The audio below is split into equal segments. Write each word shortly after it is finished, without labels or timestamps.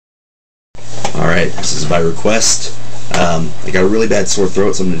Alright, this is by request. I got a really bad sore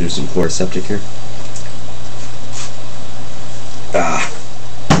throat, so I'm going to do some chloroseptic here.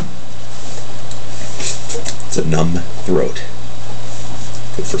 It's a numb throat.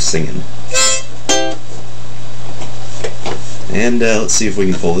 Good for singing. And let's see if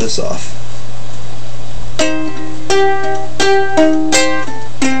we can pull this off.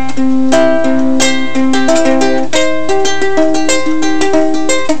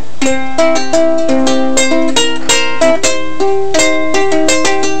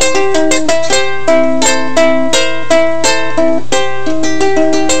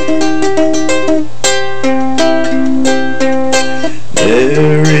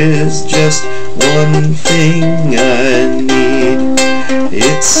 There is just one thing I need.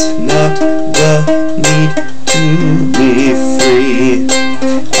 It's not the need to be free.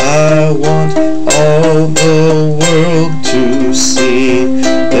 I want all the world to see.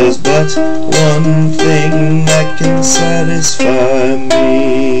 There's but one thing that can satisfy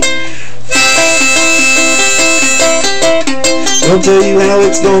me. Gonna tell you how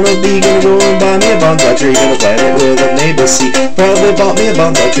it's gonna be. Gonna go and buy me a bonsai tree. Gonna plant it with a neighbor see. Probably bought me a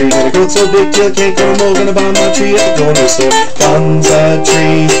bonsai tree. Gonna grow it so big till I can't grow more. Gonna buy my tree at the corner store. Bonsai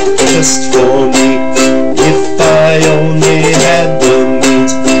tree just for me. If I only had the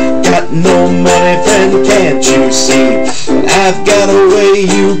means. Got no money, friend, can't you see? I've got a way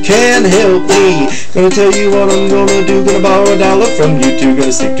you can help me. Gonna tell you what I'm gonna do. Gonna borrow $1 from you two.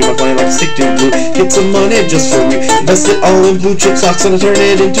 Gonna stick to my plan like a stick to glue. Get some money just for you. Invest it all in blue chip stocks. Gonna turn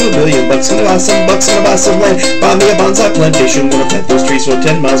it into $1 billion bucks. Gonna buy some bucks. Gonna buy some land. Buy me a bonsai plantation. Gonna plant those trees for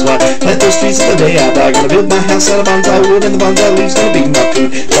 10 miles wide. Plant those trees till the day I die. Gonna build my house out of bonsai wood, and the bonsai leaves gonna be my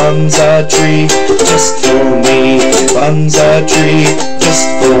food. Bonsai tree just for me. Bonsai tree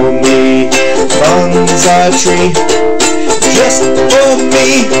just for me. Bonsai tree just for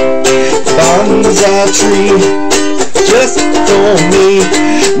me. Bonsai tree just for me.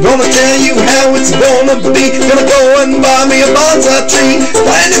 Gonna tell you how it's gonna be. Gonna go and buy me a bonsai tree.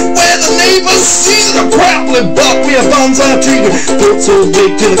 Plant it where the neighbors see. I probably bought me a bonsai tree. Built so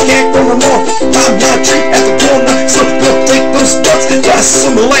big till I can't grow no more. Buy my tree at the corner. So go take those bucks, buy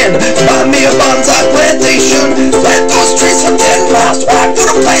some land. Buy me a bonsai plantation. Plant those trees for 10 miles. I'm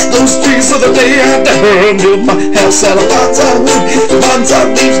gonna plant those trees so the day I die. Build my house out of bonsai wood. Bonsai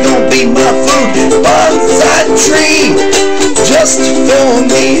leaves gonna be my food. Bonsai tree just for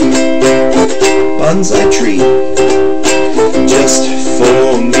me. Bonsai tree just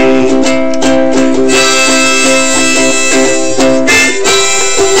for me.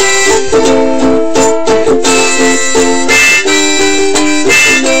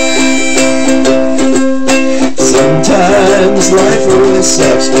 Sometimes life really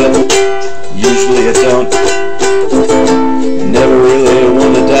sucks, but usually it don't. Never really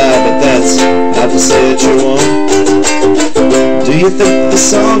want to die, but that's not to say that you won't. Do you think the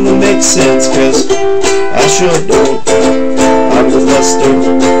song will make sense? Cause I sure don't. I'm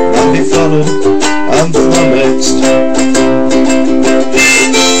flustered, I'm befuddled, I'm flummoxed.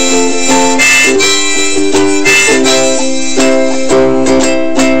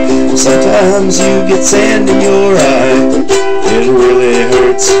 Sometimes you get sand in your eye, it really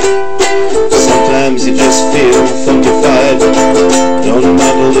hurts. Sometimes you just feel funkified, don't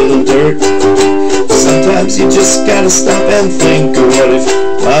mind a little dirt. Sometimes you just gotta stop and think, what if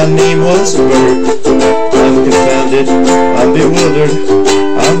my name was Bert? I'm confounded, I'm bewildered,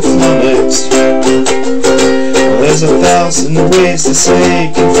 I'm flummoxed. Well, there's 1,000 ways to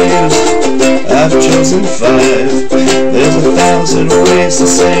say confused, I've chosen 5. There's 1,000 ways to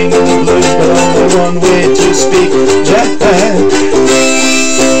sing the blues, but only one way to speak jive.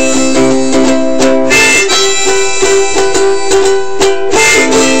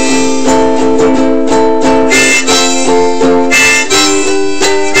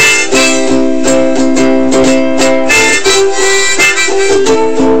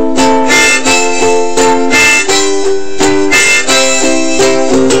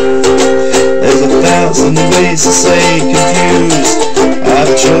 Ways to say confused,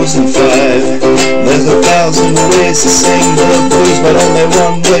 I've chosen 5. There's 1,000 ways to sing the blues, but only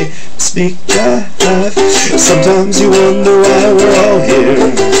one way to speak jive. Sometimes you wonder why we're all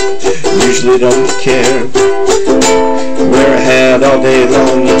here, usually don't care. Wear a hat all day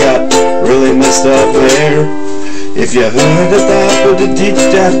long, you got really messed up hair. If you heard about the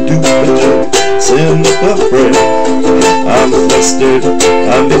dee-da-doo-ba-doo, send up a prayer. I'm flustered,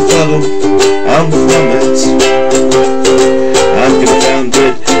 I'm befuddled,